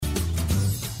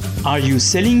Are you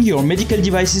selling your medical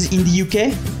devices in the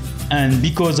UK? And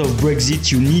because of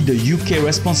Brexit, you need a UK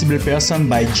responsible person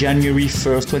by January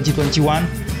 1st, 2021?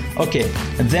 Okay,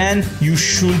 then you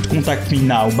should contact me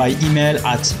now by email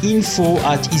at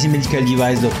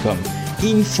info@easymedicaldevice.com.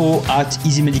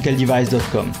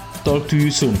 info@easymedicaldevice.com. Talk to you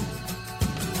soon.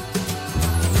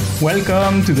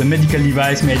 Welcome to the Medical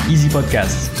Device Made Easy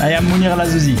podcast. I am Mounir El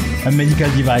Azzouzi, a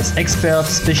medical device expert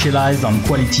specialized on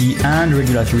quality and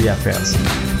regulatory affairs.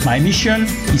 My mission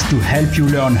is to help you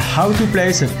learn how to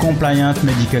place a compliant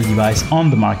medical device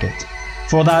on the market.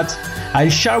 For that,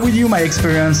 I'll share with you my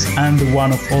experience and the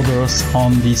one of others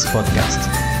on this podcast.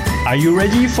 Are you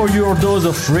ready for your dose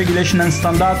of regulation and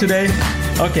standard today?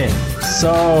 Okay,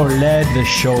 so let the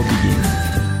show begin.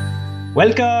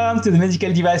 Welcome to the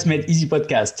Medical Device Made Easy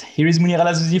podcast. Here is Mounir El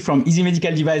Azzouzi from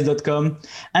easymedicaldevice.com.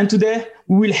 And today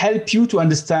we will help you to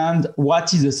understand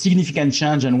what is a significant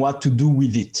change and what to do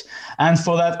with it. And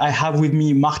for that, I have with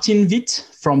me Martin Witt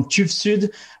from TÜV Süd,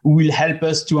 who will help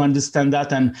us to understand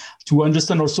that and to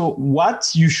understand also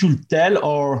what you should tell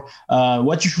or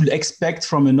what you should expect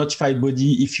from a notified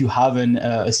body if you have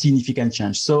a significant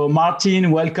change. So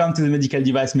Martin, welcome to the Medical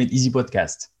Device Made Easy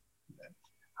podcast.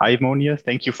 Hi, Mounir.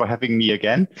 Thank you for having me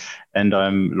again. And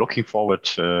I'm looking forward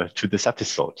to this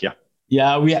episode.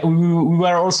 Yeah, we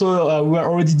were also we were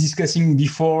already discussing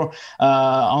before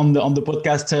on the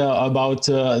podcast about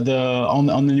on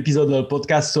an episode of the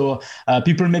podcast. So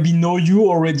people maybe know you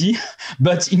already,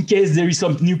 but in case there is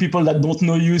some new people that don't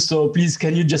know you, so please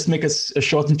can you just make us a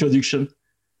short introduction?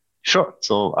 Sure.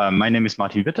 So my name is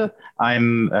Martin Witte.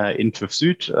 I'm in TÜV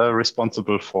Süd,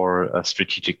 responsible for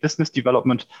strategic business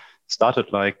development.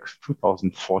 Started like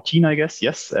 2014, I guess.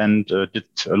 Yes. And did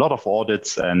a lot of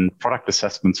audits and product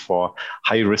assessments for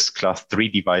high-risk class 3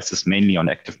 devices, mainly on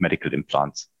active medical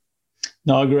implants.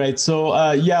 No, great. So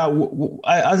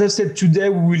as I've said, today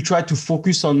we will try to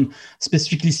focus on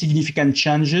specifically significant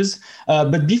changes.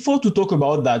 But before to talk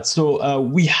about that, so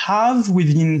we have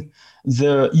within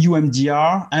the EU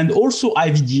MDR and also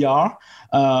IVDR,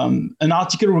 an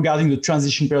article regarding the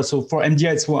transition period. So for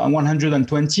MDR, it's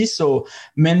 120. So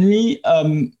mainly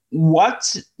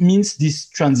what means this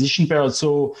transition period?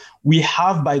 So we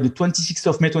have by the 26th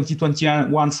of May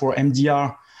 2021 for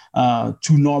MDR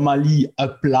to normally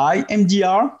apply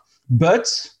MDR,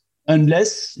 but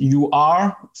unless you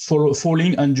are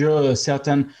falling under a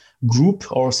certain group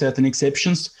or certain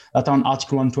exceptions that are on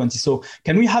Article 120. So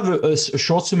can we have a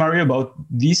short summary about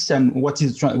this and what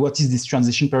is this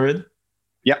transition period?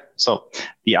 Yeah, so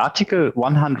the Article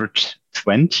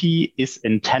 120 is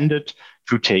intended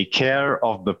to take care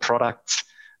of the products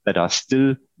that are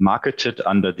still marketed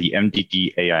under the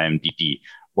MDD AIMDD,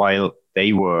 while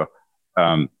they were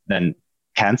then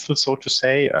cancelled, so to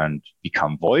say, and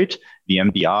become void. The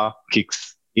MDR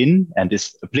kicks in and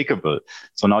is applicable.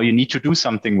 So now you need to do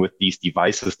something with these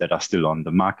devices that are still on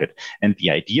the market. And the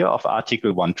idea of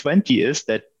Article 120 is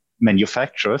that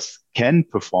manufacturers can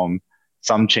perform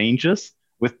some changes,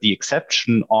 with the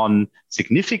exception on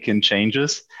significant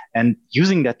changes. And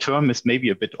using that term is maybe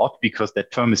a bit odd because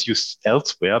that term is used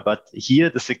elsewhere. But here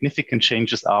the significant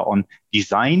changes are on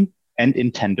design and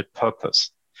intended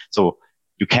purpose. So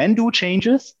you can do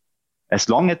changes as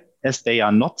long as they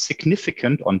are not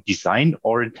significant on design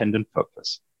or intended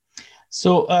purpose.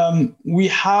 So we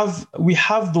have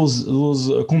those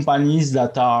companies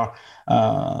that are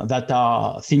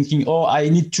thinking, oh, I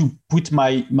need to put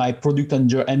my product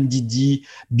under MDD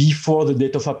before the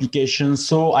date of application,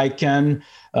 so I can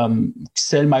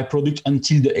sell my product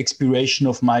until the expiration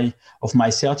of my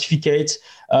certificate.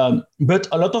 But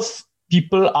a lot of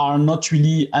people are not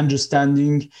really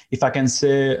understanding, if I can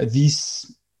say, this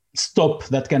stop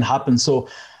that can happen. So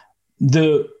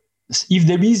if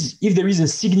there is a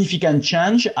significant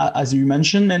change, as you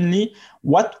mentioned, mainly,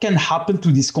 what can happen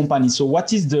to this company? So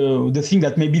what is the thing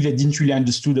that maybe they didn't really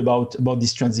understood about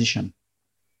this transition?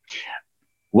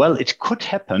 Well, it could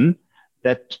happen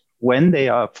that when they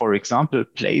are, for example,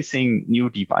 placing new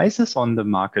devices on the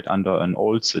market under an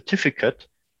old certificate,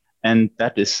 and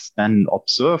that is then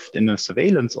observed in a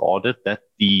surveillance audit, that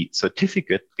the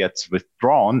certificate gets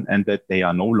withdrawn and that they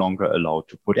are no longer allowed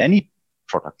to put any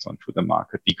products onto the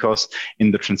market, because in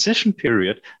the transition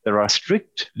period, there are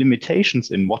strict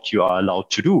limitations in what you are allowed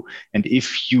to do. And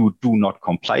if you do not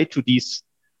comply to these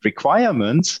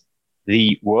requirements,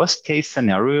 the worst case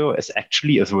scenario is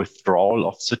actually a withdrawal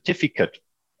of certificate.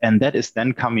 And that is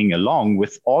then coming along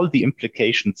with all the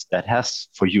implications that has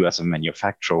for you as a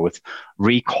manufacturer, with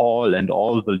recall and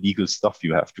all the legal stuff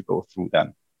you have to go through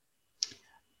then.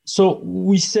 So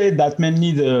we said that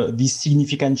mainly this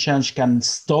significant change can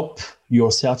stop your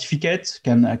certificate,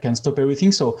 can stop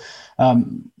everything. So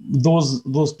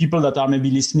those people that are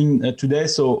maybe listening today,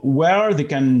 so where they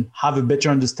can have a better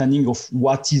understanding of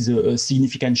what is a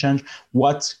significant change,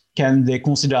 what can they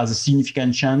consider as a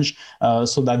significant change,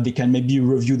 so that they can maybe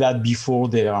review that before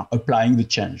they are applying the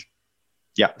change.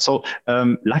 Yeah. So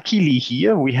luckily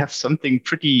here we have something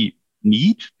pretty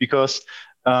neat because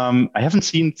I haven't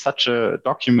seen such a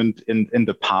document in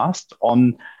the past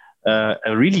on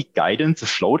a really guidance, a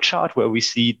flowchart where we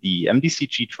see the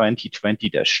MDCG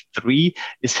 2020-3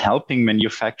 is helping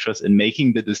manufacturers in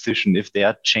making the decision if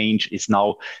their change is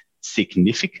now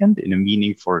significant in a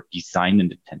meaning for design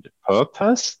and intended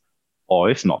purpose, or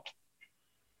if not.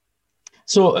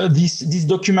 So this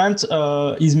document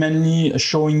is mainly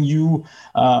showing you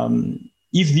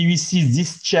if we see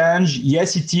this change,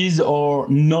 yes, it is, or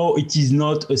no, it is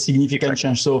not a significant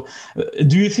change. So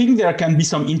do you think there can be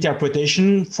some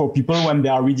interpretation for people when they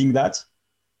are reading that?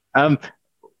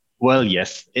 Well,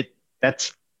 yes,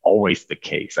 that's always the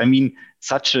case. I mean,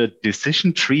 such a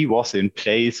decision tree was in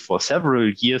place for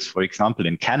several years, for example,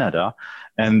 in Canada,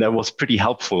 and that was pretty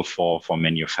helpful for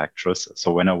manufacturers.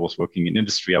 So when I was working in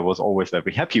industry, I was always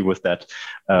very happy with that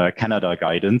Canada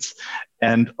guidance.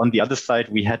 And on the other side,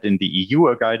 we had in the EU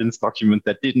a guidance document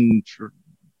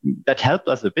that helped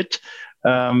us a bit.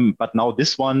 But now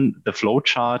this one, the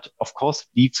flowchart, of course,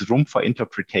 leaves room for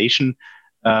interpretation.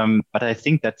 But I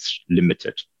think that's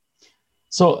limited.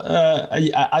 So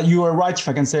you are right, if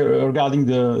I can say, regarding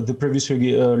the previous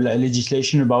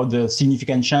legislation about the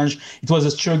significant change. It was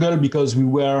a struggle because we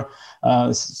were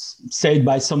said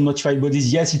by some notified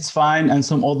bodies, yes, it's fine, and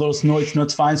some others, no, it's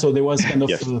not fine. So there was kind of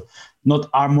yes. Not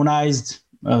harmonized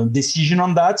decision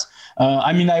on that.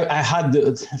 I mean,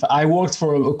 I worked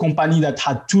for a company that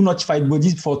had two notified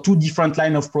bodies for two different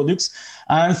line of products.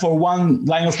 And for one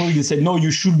line of products, they said, no, you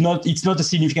should not, it's not a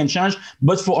significant change.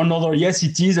 But for another, yes,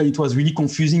 it is. And it was really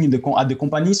confusing at the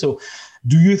company. So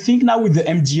do you think now with the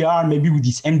MDR, maybe with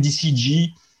this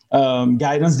MDCG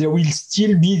guidance, there will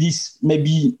still be this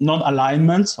maybe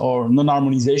non-alignment or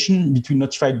non-harmonization between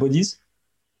notified bodies?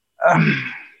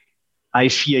 I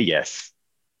fear yes.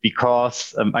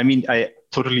 Because, I mean, I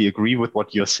totally agree with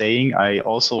what you're saying. I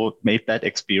also made that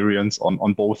experience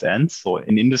on both ends. So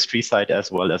in industry side,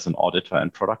 as well as an auditor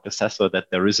and product assessor, that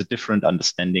there is a different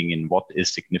understanding in what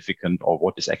is significant or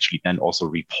what is actually then also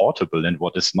reportable and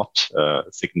what is not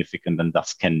significant and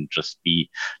thus can just be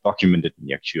documented in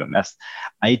your QMS.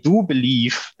 I do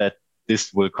believe that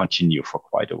this will continue for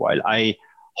quite a while. I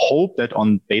hope that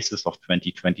on basis of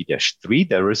 2020-3,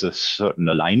 there is a certain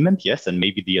alignment, yes, and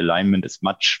maybe the alignment is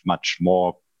much, much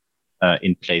more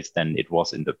in place than it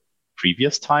was in the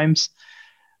previous times.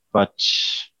 But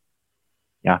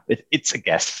yeah, it's a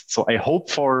guess. So I hope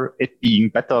for it being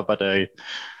better, but I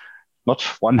not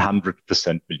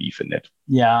 100% believe in it.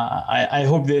 Yeah, I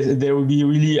hope there will be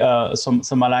really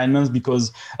some alignments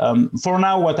because for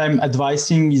now, what I'm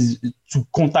advising is to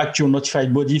contact your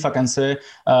notified body, if I can say,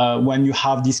 when you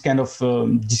have this kind of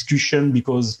discussion,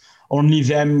 because only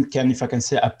them can, if I can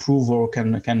say, approve or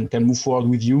can move forward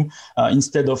with you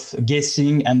instead of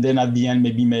guessing and then at the end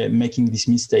maybe making this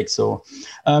mistake. So,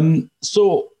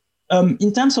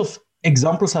 in terms of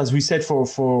examples, as we said,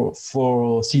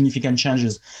 for significant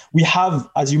changes, we have,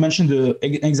 as you mentioned, the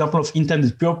example of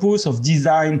intended purpose, of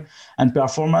design and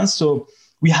performance. So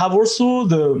we have also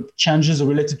the changes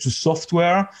related to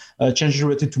software, changes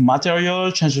related to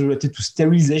material, changes related to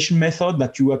sterilization method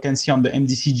that you can see on the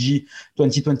MDCG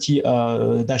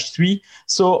 2020-3.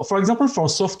 So for example, for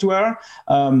software,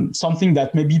 something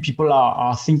that maybe people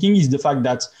are thinking is the fact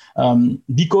that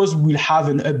because we'll have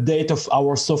an update of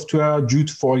our software due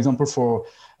to, for example, for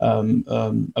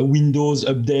a Windows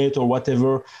update or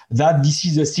whatever, that this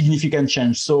is a significant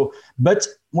change. So, but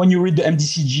when you read the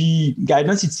MDCG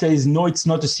guidance, it says, no, it's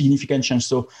not a significant change.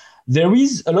 So there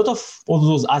is a lot of all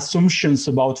those assumptions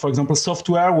about, for example,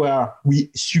 software where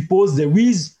we suppose there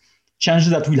is changes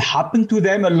that will happen to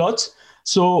them a lot.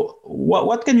 So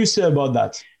what can you say about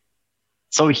that?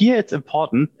 So here it's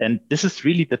important, and this is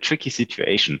really the tricky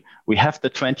situation. We have the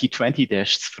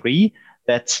 2020-3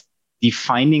 that's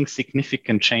defining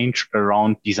significant change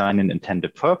around design and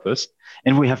intended purpose.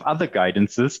 And we have other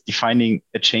guidances defining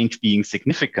a change being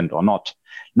significant or not.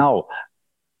 Now,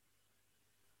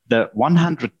 the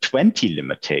 120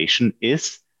 limitation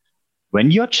is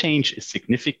when your change is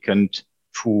significant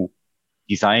to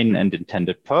design and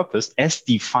intended purpose as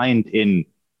defined in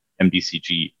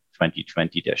MDCG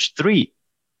 2020-3,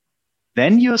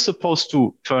 then you're supposed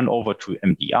to turn over to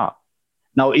MDR.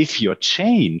 Now, if your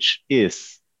change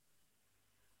is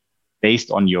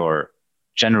based on your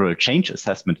general change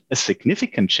assessment a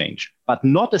significant change, but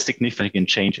not a significant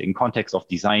change in context of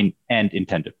design and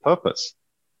intended purpose,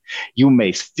 you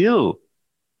may still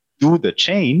do the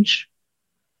change,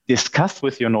 discuss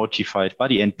with your notified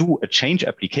body, and do a change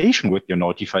application with your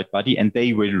notified body, and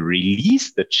they will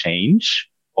release the change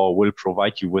or will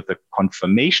provide you with a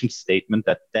confirmation statement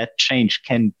that that change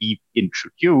can be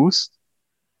introduced,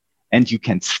 and you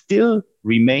can still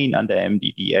remain under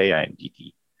MDD,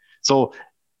 AIMDD. So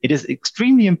it is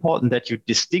extremely important that you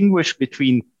distinguish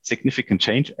between significant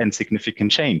change and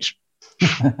significant change.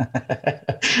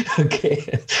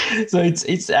 Okay, so it's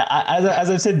as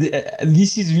I said,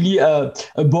 this is really a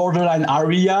borderline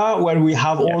area where we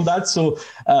have all that. So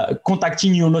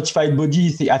contacting your notified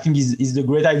body, I think is the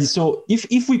great idea. So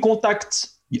if we contact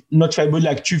notified body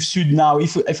like TÜV Süd now,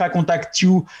 if I contact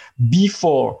you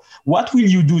before, what will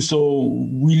you do? So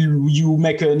will you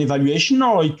make an evaluation,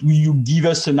 or will you give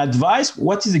us an advice?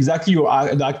 What is exactly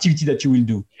the activity that you will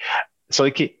do? So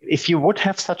if you would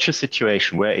have such a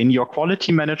situation where in your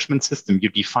quality management system, you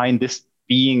define this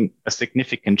being a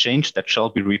significant change that shall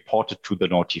be reported to the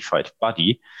notified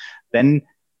body, then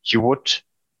you would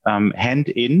hand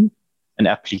in an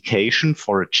application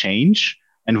for a change,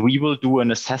 and we will do an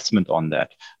assessment on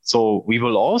that. So we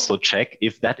will also check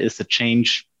if that is a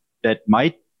change that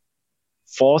might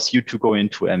force you to go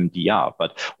into MDR.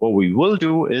 But what we will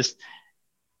do is,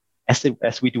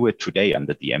 as we do it today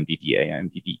under the MDD,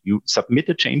 AIMDD, you submit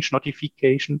a change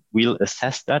notification, we'll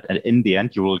assess that, and in the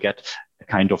end, you will get a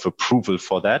kind of approval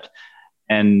for that.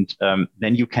 And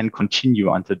then you can continue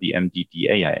under the MDD,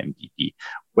 AIMDD.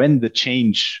 When the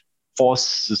change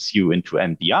forces you into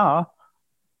MDR,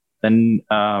 then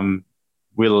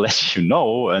we'll let you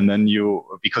know, and then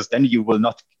because then you will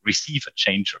not receive a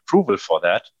change approval for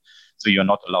that, so you're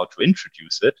not allowed to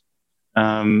introduce it.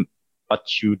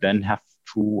 But you then have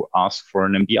to ask for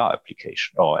an MDR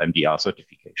application or MDR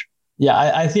certification. Yeah,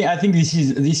 I think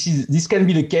this can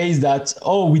be the case that,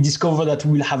 we discover that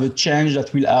we will have a change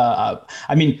that will,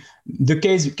 the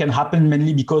case can happen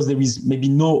mainly because there is maybe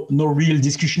no real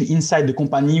discussion inside the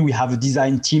company. We have a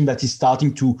design team that is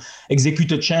starting to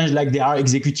execute a change like they are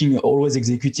always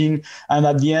executing. And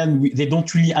at the end, they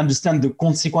don't really understand the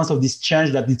consequence of this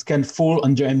change, that it can fall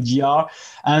under MDR.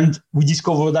 And we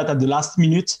discover that at the last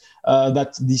minute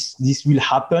that this will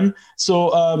happen.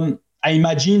 So I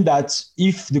imagine that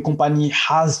if the company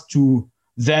has to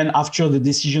then, after the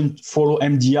decision, follow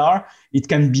MDR, it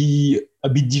can be a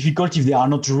bit difficult if they are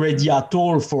not ready at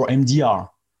all for MDR.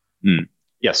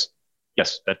 Yes,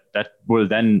 that will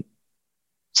then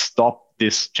stop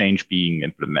this change being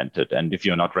implemented. And if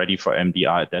you're not ready for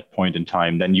MDR at that point in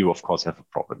time, then you, of course, have a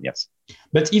problem, yes.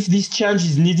 But if this change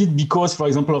is needed because, for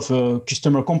example, of a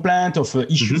customer complaint, of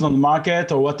issues on the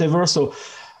market or whatever, so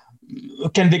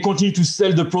can they continue to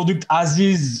sell the product as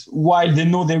is while they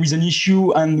know there is an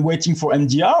issue and waiting for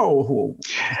MDR? Or?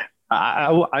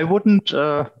 I wouldn't,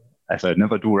 as I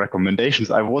never do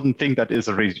recommendations, I wouldn't think that is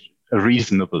a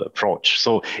reasonable approach.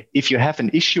 So if you have an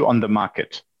issue on the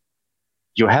market,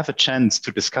 you have a chance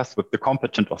to discuss with the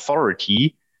competent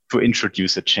authority to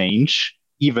introduce a change,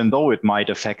 even though it might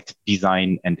affect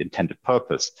design and intended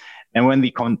purpose. And when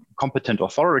the competent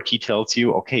authority tells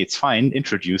you, okay, it's fine,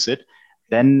 introduce it,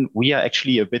 then we are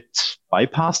actually a bit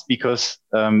bypassed because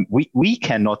we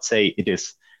cannot say it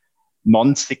is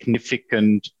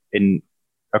non-significant in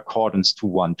accordance to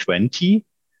 120.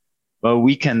 Well,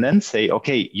 we can then say,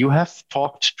 okay, you have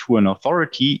talked to an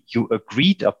authority, you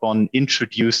agreed upon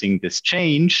introducing this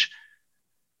change.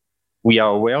 We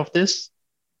are aware of this,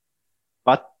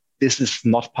 but this is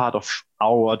not part of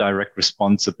our direct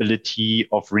responsibility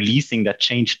of releasing that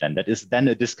change then. That is then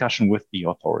a discussion with the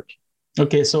authority.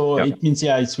 Okay, so it means,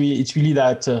 it's really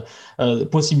that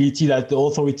possibility that the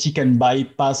authority can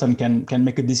bypass and can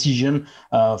make a decision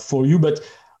for you. But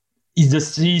is the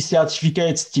CE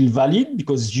certificate still valid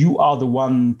because you are the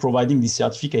one providing the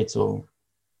certificate? So,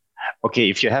 okay,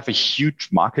 if you have a huge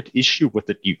market issue with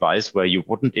the device where you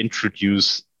wouldn't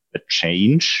introduce a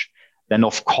change, then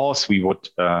of course we would,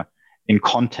 in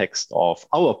context of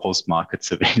our post-market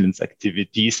surveillance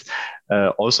activities,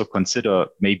 also consider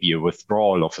maybe a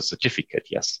withdrawal of a certificate.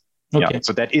 Yes. Okay. Yeah.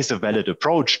 So that is a valid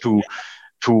approach to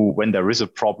when there is a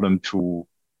problem to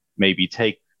maybe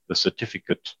take the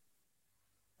certificate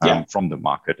from the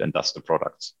market and thus the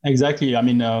products. Exactly. I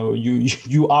mean,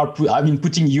 you are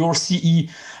putting your CE,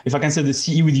 if I can say the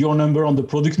CE with your number on the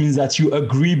product means that you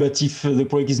agree, but if the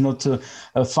product is not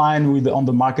fine on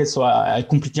the market, so I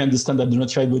completely understand that the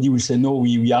notified body will say, no,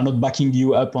 we are not backing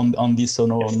you up on this, so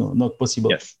no, not possible.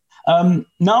 Yes.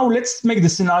 Now let's make the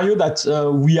scenario that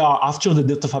we are after the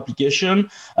date of application.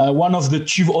 One of the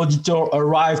chief auditor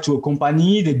arrived to a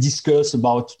company, they discuss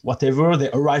about whatever, they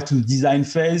arrive to the design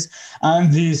phase,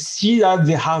 and they see that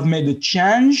they have made a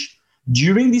change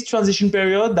during this transition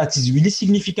period that is really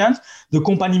significant. The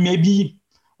company maybe,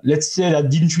 let's say, that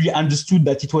didn't really understood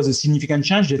that it was a significant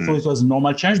change. They thought it was a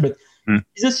normal change, but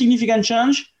it's a significant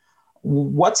change.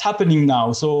 What's happening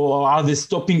now? So are they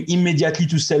stopping immediately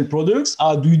to sell products?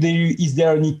 Is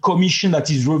there any commission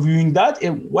that is reviewing that?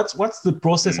 And what's the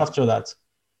process after that?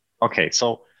 Okay,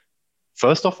 so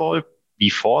first of all,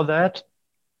 before that,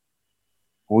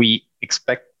 we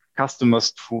expect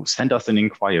customers to send us an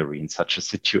inquiry in such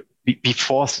a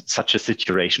before such a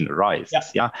situation arises.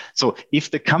 Yeah. So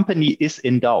if the company is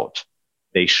in doubt,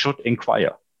 they should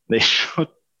inquire. They should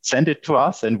send it to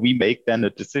us, and we make then a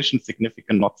decision: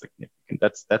 significant, not significant.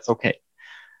 That's okay.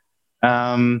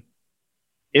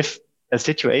 If a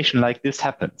situation like this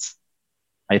happens,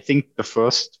 I think the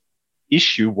first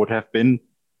issue would have been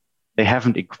they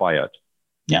haven't inquired.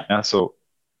 So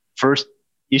first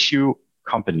issue,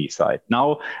 company side.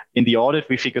 Now in the audit,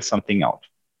 we figure something out.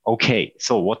 Okay,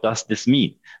 so what does this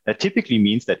mean? That typically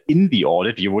means that in the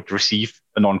audit, you would receive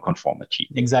a non-conformity.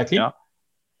 Exactly. Yeah?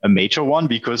 A major one,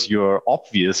 because you're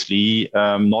obviously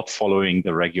not following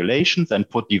the regulations and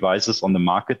put devices on the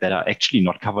market that are actually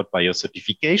not covered by your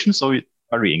certification, so it's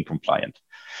very incompliant.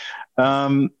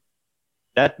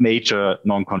 That major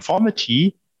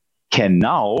non-conformity can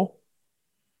now,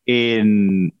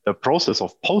 in the process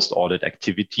of post-audit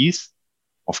activities,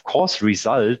 of course,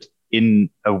 result in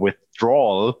a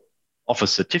withdrawal of a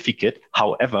certificate.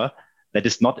 However, that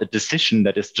is not a decision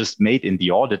that is just made in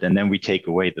the audit and then we take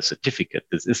away the certificate.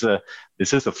 This is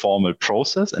a formal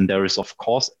process, and there is, of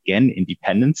course, again,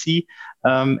 independency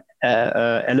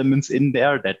elements in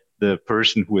there, that the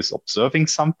person who is observing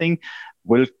something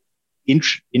will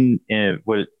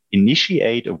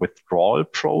initiate a withdrawal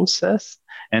process,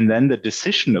 and then the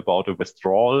decision about a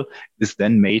withdrawal is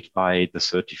then made by the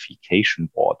certification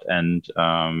board and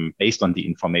based on the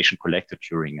information collected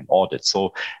during an audit.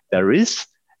 So there is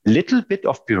little bit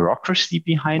of bureaucracy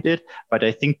behind it, but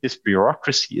I think this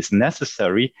bureaucracy is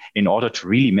necessary in order to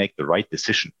really make the right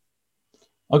decision.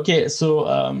 Okay, so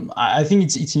I think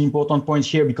it's an important point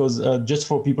here, because just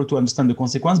for people to understand the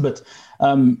consequence, but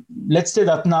let's say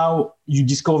that now you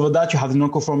discover that you have the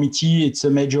non-conformity, it's a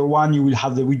major one, you will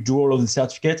have the withdrawal of the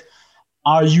certificate.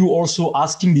 Are you also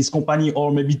asking this company,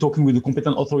 or maybe talking with the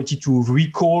competent authority, to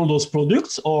recall those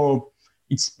products, or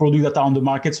it's products that are on the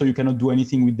market so you cannot do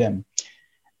anything with them?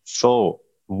 So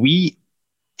we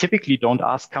typically don't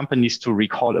ask companies to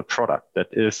recall a product. That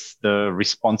is the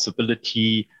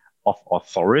responsibility of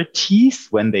authorities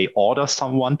when they order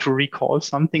someone to recall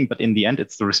something. But in the end,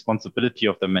 it's the responsibility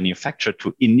of the manufacturer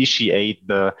to initiate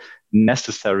the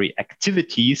necessary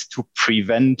activities to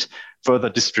prevent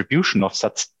further distribution of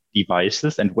such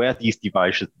devices, and where these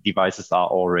devices are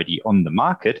already on the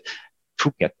market,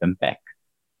 to get them back.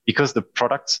 Because the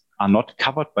products are not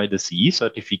covered by the CE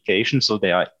certification, so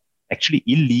they are actually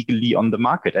illegally on the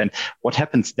market. And what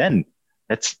happens then?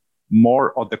 That's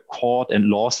more on the court and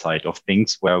law side of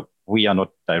things, where we are not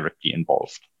directly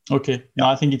involved. Okay, no,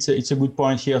 I think it's a good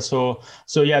point here. So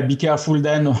yeah, be careful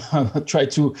then. Try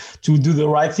to do the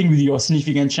right thing with your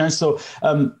significant change. So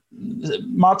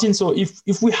Martin, so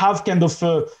if we have kind of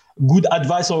good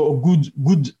advice or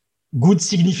good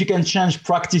significant change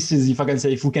practices, if I can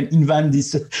say, if we can invent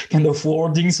this kind of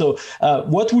wording, so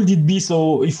what would it be?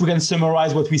 So if we can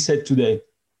summarize what we said today.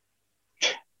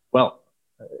 Well,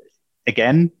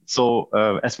 again, so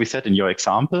as we said in your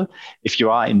example, if you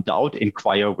are in doubt,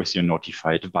 inquire with your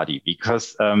notified body,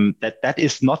 because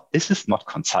this is not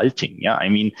consulting. Yeah, I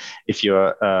mean, if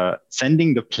you're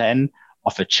sending the plan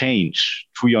of a change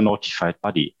to your notified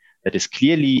body, that is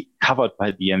clearly covered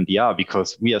by the MDR,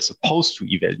 because we are supposed to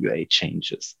evaluate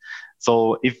changes.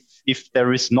 So if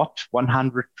there is not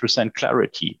 100%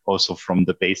 clarity, also from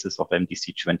the basis of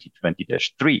MDC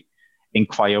 2020-3,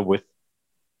 inquire with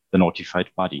the notified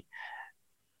body.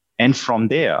 And from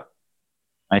there,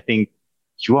 I think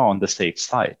you are on the safe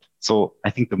side. So I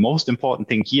think the most important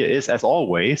thing here is, as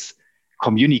always,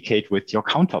 communicate with your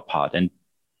counterpart. And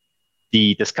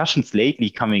the discussions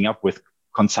lately coming up with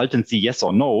consultancy, yes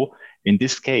or no, in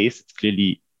this case, it's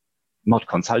clearly not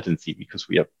consultancy, because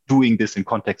we are doing this in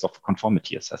context of a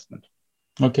conformity assessment.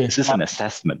 Okay. This is an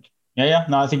assessment. Yeah.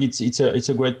 No, I think it's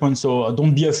a great point. So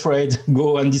don't be afraid.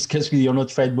 Go and discuss with your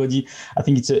notified body. I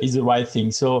think it's the right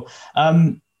thing. So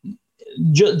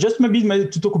just maybe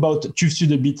to talk about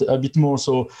TÜVSÜD a bit more.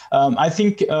 So I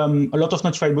think a lot of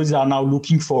notified bodies are now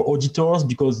looking for auditors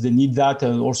because they need that,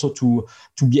 and also to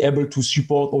be able to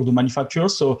support all the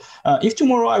manufacturers. So if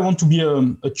tomorrow I want to be a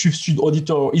TÜVSÜD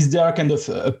auditor, is there kind of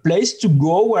a place to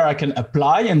go where I can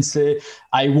apply and say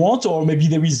I want, or maybe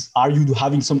are you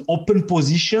having some open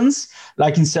positions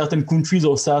like in certain countries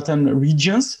or certain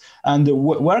regions? And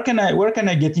where can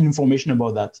I get information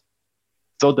about that?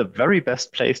 So the very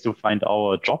best place to find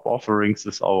our job offerings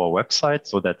is our website.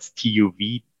 So that's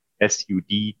tuvsud.com.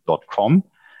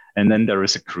 And then there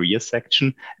is a career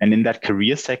section. And in that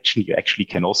career section, you actually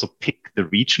can also pick the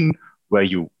region where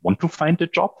you want to find a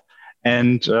job.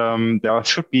 And there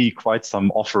should be quite some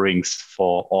offerings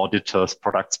for auditors,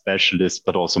 product specialists,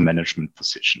 but also management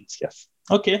positions. Yes.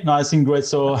 Okay, no, I think great.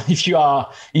 So if you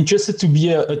are interested to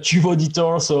be a TÜV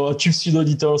auditor, so a TÜVSÜD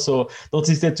auditor, so don't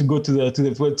hesitate to go to the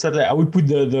website. I will put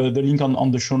the link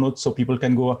on the show notes so people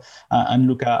can go and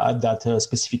look at that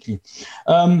specifically.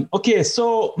 Okay,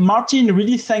 so Martin,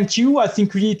 really thank you. I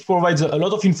think really it provides a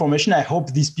lot of information. I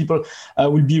hope these people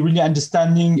will be really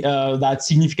understanding that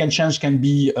significant change can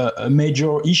be a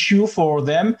major issue for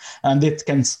them, and it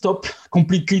can stop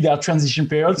completely their transition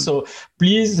period. So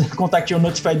please contact your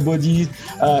notified body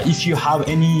if you have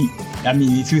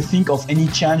if you think of any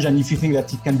change, and if you think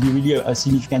that it can be really a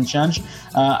significant change,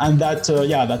 and that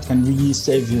can really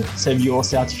save your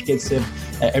certificate, save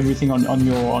everything on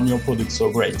your product. So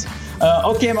great.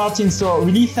 Okay, Martin. So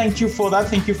really thank you for that.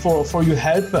 Thank you for your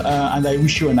help, and I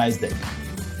wish you a nice day.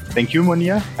 Thank you,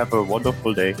 Munir. Have a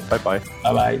wonderful day. Bye-bye.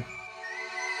 Bye-bye.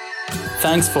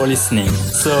 Thanks for listening.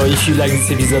 So if you like this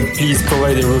episode, please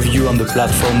provide a review on the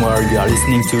platform where you are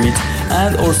listening to it.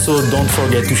 And also don't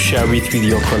forget to share it with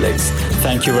your colleagues.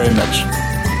 Thank you very much.